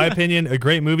 In my opinion, a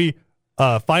great movie.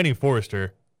 Finding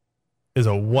Forrester is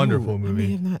a wonderful Ooh, I may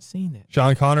movie. have not seen that.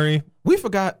 Sean Connery. We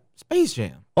forgot Space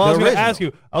Jam. Oh, I was The going to original.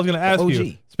 ask you.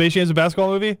 OG. Space Jam's a basketball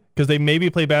movie because they maybe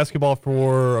play basketball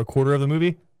for a quarter of the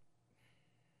movie.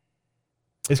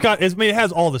 It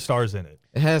has all the stars in it.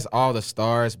 It has all the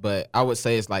stars, but I would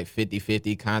say it's like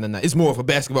 50-50 kind of. It's more of a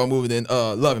basketball movie than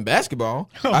Love and Basketball.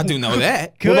 I do know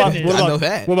that. Goodness. I know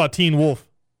that. What about Teen Wolf?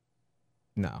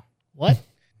 No. What?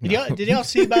 Did y'all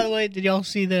see, by the way,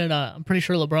 that I'm pretty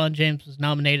sure LeBron James was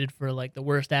nominated for like the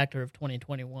worst actor of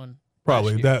 2021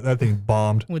 Probably that thing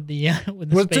bombed. with the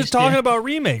We're Space just talking Jam. about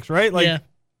remakes, right? Like Yeah.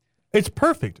 it's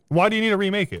perfect. Why do you need to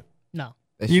remake it? No.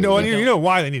 That You shit know, was- you know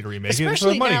why they need to remake it. It's a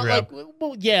Especially money now, grab. like,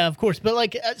 well, yeah, of course, but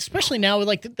like, especially now with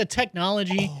like the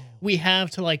technology we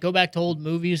have to like go back to old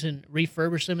movies and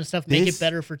refurbish them and stuff, make This- it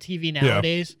better for TV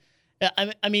nowadays.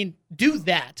 I mean, do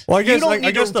that. Well, I You guess don't like, I need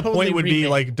to guess the totally point would be remake.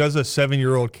 like, does a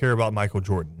 7-year-old care about Michael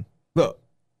Jordan? Look,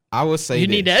 I would say you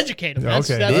need to this. educate them. Yeah,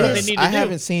 That's, okay. that's what they This, need to I do.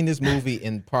 haven't seen this movie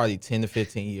in probably 10 to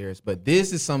 15 years, but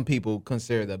this is some people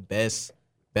consider the best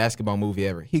basketball movie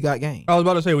ever. He Got Game. I was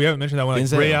about to say we haven't mentioned that one. Like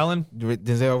Denzel. Ray Allen,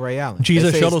 Denzel Ray Allen.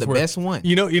 Jesus They say it's Shuttlesworth. the best one.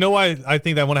 You know why I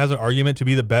think that one has an argument to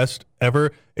be the best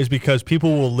ever is because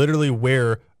people will literally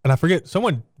wear, and I forget,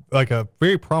 someone like a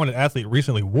very prominent athlete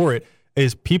recently wore it.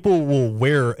 Is people will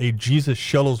wear a Jesus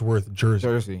Shuttlesworth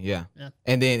jersey. Yeah. Yeah.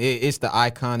 And then it's the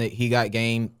iconic He Got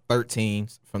Game 13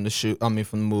 from the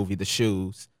movie, the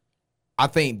shoes. I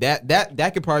think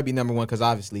that could probably be number one because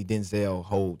obviously Denzel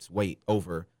holds weight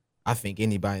over I think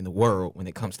anybody in the world when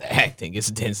it comes to acting.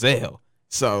 It's Denzel.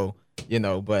 So,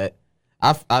 but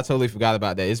I totally forgot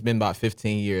about that. It's been about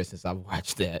 15 years since I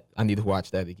watched that. I need to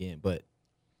watch that again. But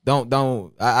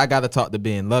I gotta talk to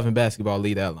Ben. Love and Basketball,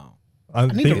 leave that alone. I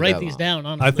need to think write that these long. down.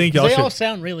 Honestly. I think 'Cause y'all they all should-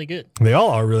 sound really good. they all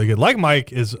are really good. Like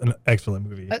Mike is an excellent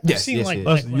movie. I've Yes, seen yes, like, yes.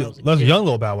 like That's when I was a kid. young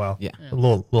little Bow Wow. Yeah. A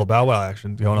little Bow Wow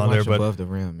action going on there. Watch But Above the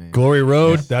Rim, man. Glory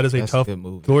Road, Yes, that is a that's tough good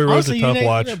movie. Glory Road's Honestly, a tough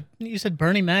watch. You said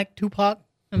Bernie Mac, Tupac.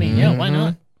 I mean, yeah, why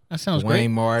not? That sounds great.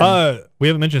 Wayne Martin. We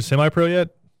haven't mentioned Semi Pro yet.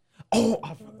 Oh,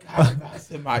 I forgot about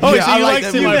Semi. Oh, so I you like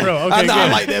that Semi movie. Pro. Okay, I know, I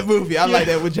good. like that movie. I like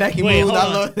that with Jackie Wait, Moon. hold I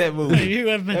on. love that movie. You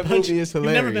have been That punched. movie is You've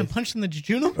never been hilarious. punched in the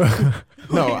jejunum?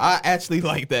 No, I actually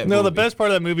like that No, movie. the best part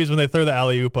of that movie is when they throw the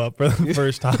alley oop up for the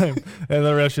first time, and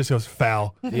the rest just goes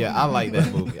foul. Yeah, I like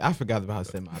that movie. I forgot about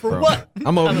Semi Pro. For what?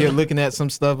 I'm over here looking at some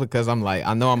stuff because I'm like,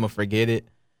 I know I'm going to forget it.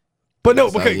 But no,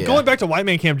 So, okay, yeah. going back to White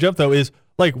Man Can't Jump though, is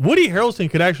like Woody Harrelson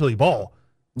could actually ball.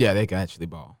 Yeah, they can actually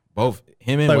ball. Both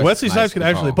him and Like Wesley Snipes could can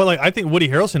actually, ball. but like I think Woody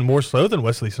Harrelson more so than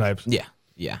Wesley Snipes.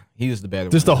 Yeah, he was the better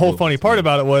Just one the in whole movie funny to part me.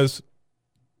 about it was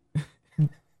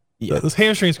Yeah. those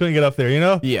hamstrings couldn't get up there, you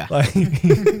know? Yeah. Like,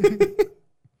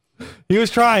 He was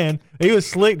trying. He was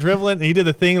slick dribbling. And he did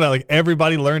the thing that like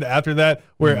everybody learned after that,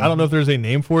 where I don't know if there's a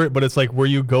name for it, but it's like where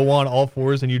you go on all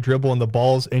fours and you dribble and the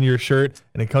ball's in your shirt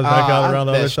and it comes back out around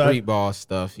the other side. Street ball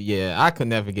stuff. Yeah, I could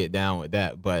never get down with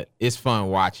that, but it's fun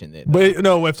watching it. But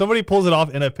no, if somebody pulls it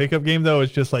off in a pickup game, though,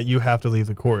 it's just like you have to leave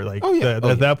the court. Like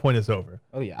at that point, it's over.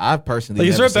 Oh yeah, I personally. Like,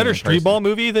 is there a never seen better in street person. ball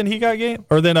movie than He Got Game,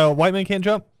 or than White Man Can't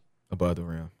Jump? Above the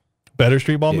Rim? Better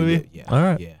street ball movie. Yeah. All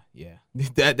right. Yeah.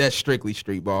 That's strictly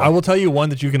street ball. I will tell you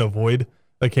one that you can avoid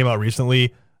that came out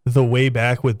recently. The Way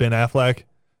Back with Ben Affleck.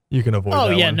 You can avoid. Oh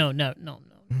that yeah, one.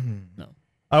 no.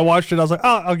 I watched it. I was like,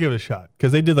 oh, I'll give it a shot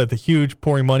because they did like the huge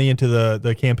pouring money into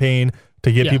the campaign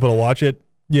to get people to watch it.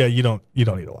 Yeah, you don't need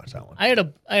to watch that one. I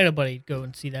had a buddy go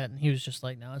and see that, and he was just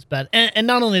like, "No, it's bad." And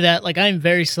not only that, like I'm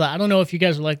very I don't know if you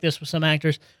guys are like this with some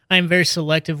actors. I am very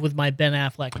selective with my Ben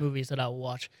Affleck movies that I will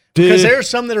watch because there are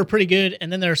some that are pretty good, and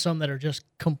then there are some that are just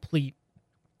complete.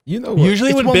 You know what?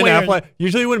 Usually when Ben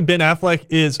Affleck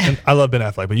is, and I love Ben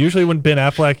Affleck, but usually when Ben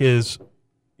Affleck is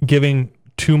giving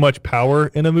too much power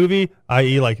in a movie,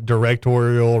 i.e., like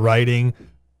directorial writing,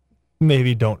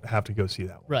 maybe don't have to go see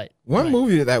that one. Right. One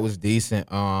movie that was decent,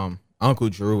 Uncle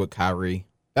Drew with Kyrie.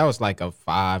 That was like a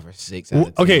 5 or 6 out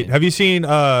of 10. Okay, have you seen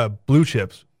Blue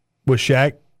Chips with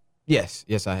Shaq? Yes,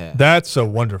 I have. That's a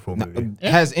wonderful movie.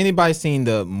 Has anybody seen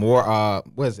the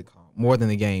what is it called? More Than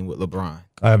a Game with LeBron?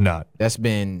 I have not. It's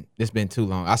been too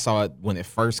long. I saw it when it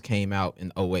first came out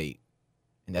in 2008,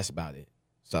 and that's about it.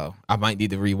 So I might need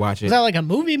to rewatch it. Is that like a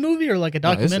movie or like a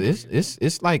documentary?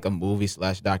 It's like a movie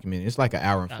 / documentary. It's like an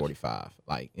hour and 45.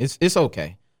 Like it's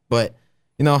okay, but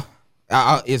you know,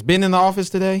 is Ben in the office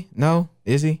today? No,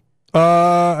 is he?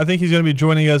 I think he's going to be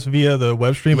joining us via the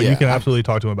web stream, but you can absolutely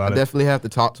talk to him about it. Definitely have to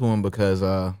talk to him because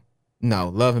no,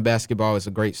 Love and Basketball is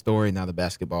a great story, not a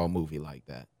basketball movie like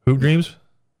that. Hoop Dreams?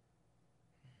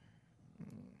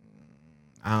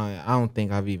 I don't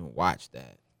think I've even watched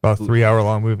that. About a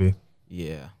 3-hour-long movie.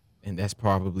 Yeah, and that's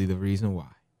probably the reason why.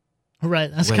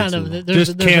 Right, that's Way kind too of long.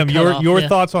 there's Cam, a cutoff, your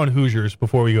thoughts on Hoosiers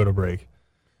before we go to break.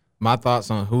 My thoughts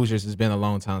on Hoosiers has been a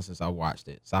long time since I watched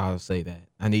it, so I'll say that.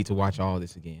 I need to watch all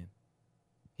this again.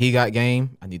 He Got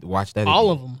Game, I need to watch that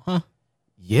all again. of them, huh?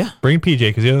 Yeah. Bring PJ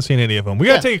because he hasn't seen any of them. We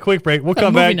got to take a quick break. We'll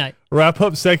come movie back, night. wrap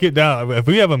up second down. If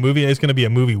we have a movie, it's going to be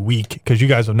a movie week because you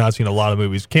guys have not seen a lot of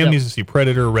movies. Cam needs to see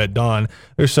Predator, Red Dawn.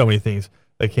 There's so many things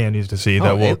that Cam needs to see. I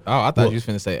thought you was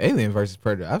finna say Alien versus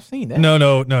Predator. I've seen that. No.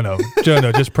 Joe,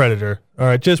 no, just Predator. All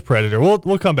right, just Predator.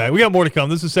 We'll come back. We got more to come.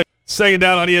 This is Second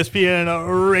Down on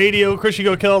ESPN Radio. Christian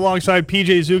Gokel alongside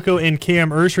PJ Zuko and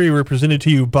Cam Ursary. We're presented to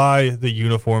you by the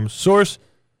Uniform Source.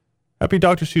 Happy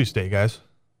Dr. Seuss Day, guys.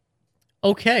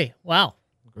 Okay, wow.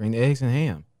 Green eggs and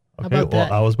ham. Okay, about well,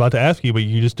 that? I was about to ask you, but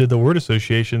you just did the word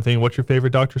association thing. What's your favorite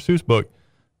Dr. Seuss book?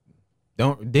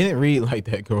 Didn't read like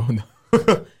that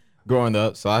growing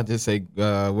up. So I just say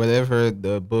whatever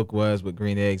the book was with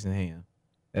green eggs and ham.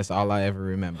 That's all I ever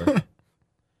remember.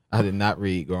 I did not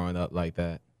read growing up like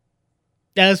that.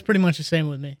 Yeah, that's pretty much the same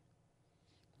with me.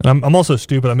 And I'm also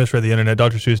stupid. I misread the internet.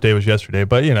 Dr. Seuss Day was yesterday,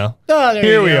 but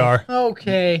here we are.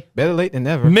 Okay. Better late than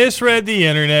never. Misread the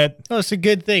internet. Oh, it's a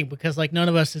good thing because like none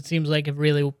of us, it seems like, have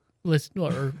really listened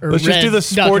or Let's just read do the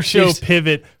sports Dr. show Seuss.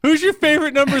 pivot. Who's your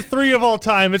favorite number 3 of all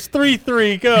time? It's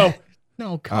 3-3. Go.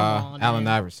 No, come on, Allen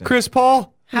man. Iverson. Chris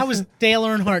Paul. How is Dale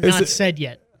Earnhardt Is not it- said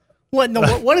yet? What in the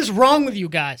what is wrong with you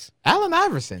guys? Allen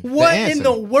Iverson. What the in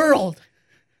the world?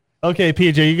 Okay,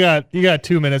 PJ, you got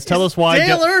 2 minutes. Tell us why.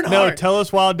 Dale Earnhardt. No, tell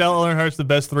us why Dale Earnhardt's the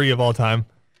best 3 of all time.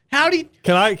 How do you,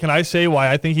 Can I say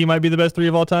why I think he might be the best 3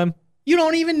 of all time? you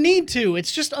don't even need to.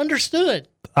 It's just understood.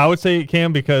 I would say it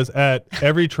can because at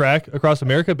every track across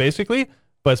America, basically,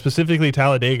 but specifically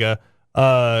Talladega,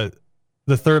 the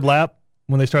third lap,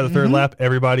 when they start the third lap,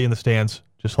 everybody in the stands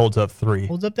just holds up 3.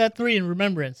 Holds up that 3 in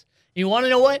remembrance. You want to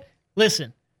know what?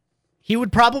 Listen, he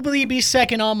would probably be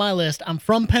second on my list. I'm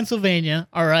from Pennsylvania,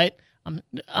 all right?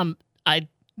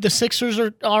 The Sixers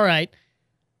are all right.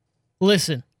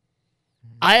 Listen,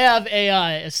 I have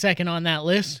AI as second on that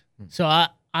list, so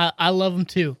I love him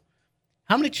too.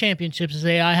 How many championships does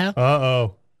AI have?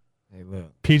 Uh-oh. Hey,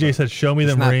 look. PJ said, show me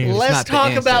them not- rings. Let's- Let's not the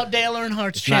talk answer. about Dale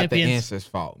Earnhardt's It's not the champions. answer's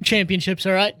fault. Championships,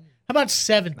 all right? How about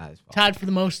 7? Not his fault. Tied for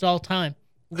the most all time.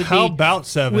 With How the, about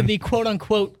 7? with the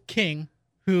quote-unquote king,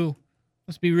 who,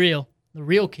 let's be real, the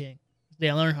real king is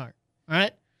Dale Earnhardt, all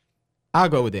right? I'll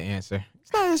go with the answer.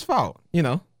 It's not his fault. You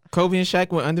know, Kobe and Shaq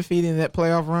were undefeated in that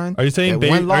playoff run. Are you saying That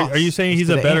one loss are you saying is he's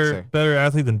to a the answer. better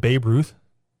athlete than Babe Ruth?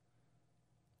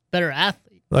 Better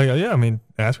athlete. Like, yeah, I mean,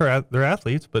 NASCAR, they're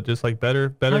athletes, but just like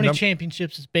better How many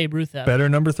championships does Babe Ruth have? better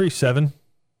number 3, 7.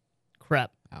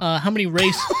 Crap. How many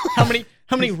race?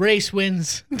 how many race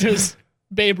wins does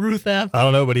Babe Ruth have? I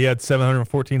don't know, but he had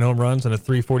 714 home runs and a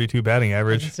 342 batting Doesn't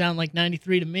average. sound like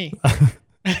 93 to me.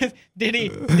 Did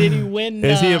he win?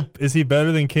 Is he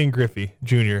better than King Griffey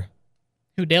Jr.?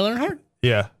 Who, Dale Earnhardt?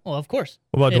 Yeah. Well, of course.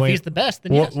 What about If Dwayne? he's the best,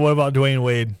 then yes. What about Dwayne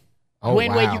Wade? Oh,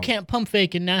 Dwayne Wade, wow. you can't pump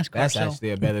fake in NASCAR. That's so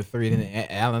actually a better 3 than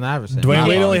Allen Iverson. Dwayne My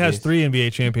Wade only has apologies. 3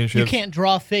 NBA championships. you can't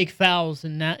draw fake fouls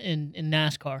in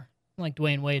NASCAR like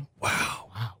Dwayne Wade.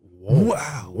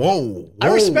 Whoa. I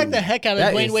respect the heck out of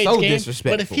That Dwayne is Wade's so game, but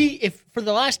disrespectful. if for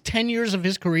the last 10 years of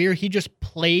his career he just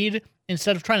played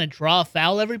instead of trying to draw a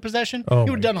foul every possession, Oh,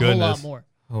 he would have my done a whole lot goodness. more.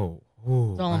 Oh,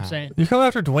 That's all I'm saying. You come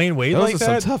after Dwayne Wade Those like are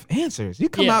that? some tough answers. You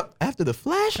come Yeah. out after the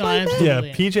Flash No, like that? absolutely.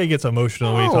 Yeah, PJ gets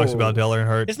emotional when he talks Oh. about Dale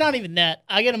Earnhardt. It's not even that.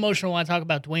 I get emotional when I talk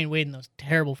about Dwayne Wade and those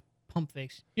terrible pump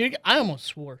fakes. I almost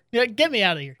swore. Yeah, get me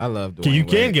out of here. I love Dwayne You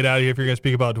can Wade. get out of here if you're going to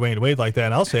speak about Dwayne Wade like that.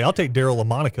 And I'll take Daryl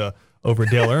LaMonica over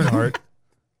Dale Earnhardt.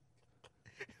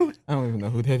 I don't even know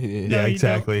who that is. Yeah, No, you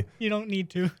exactly. don't. You don't need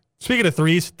to. Speaking of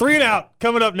threes, 3 and out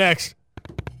coming up next.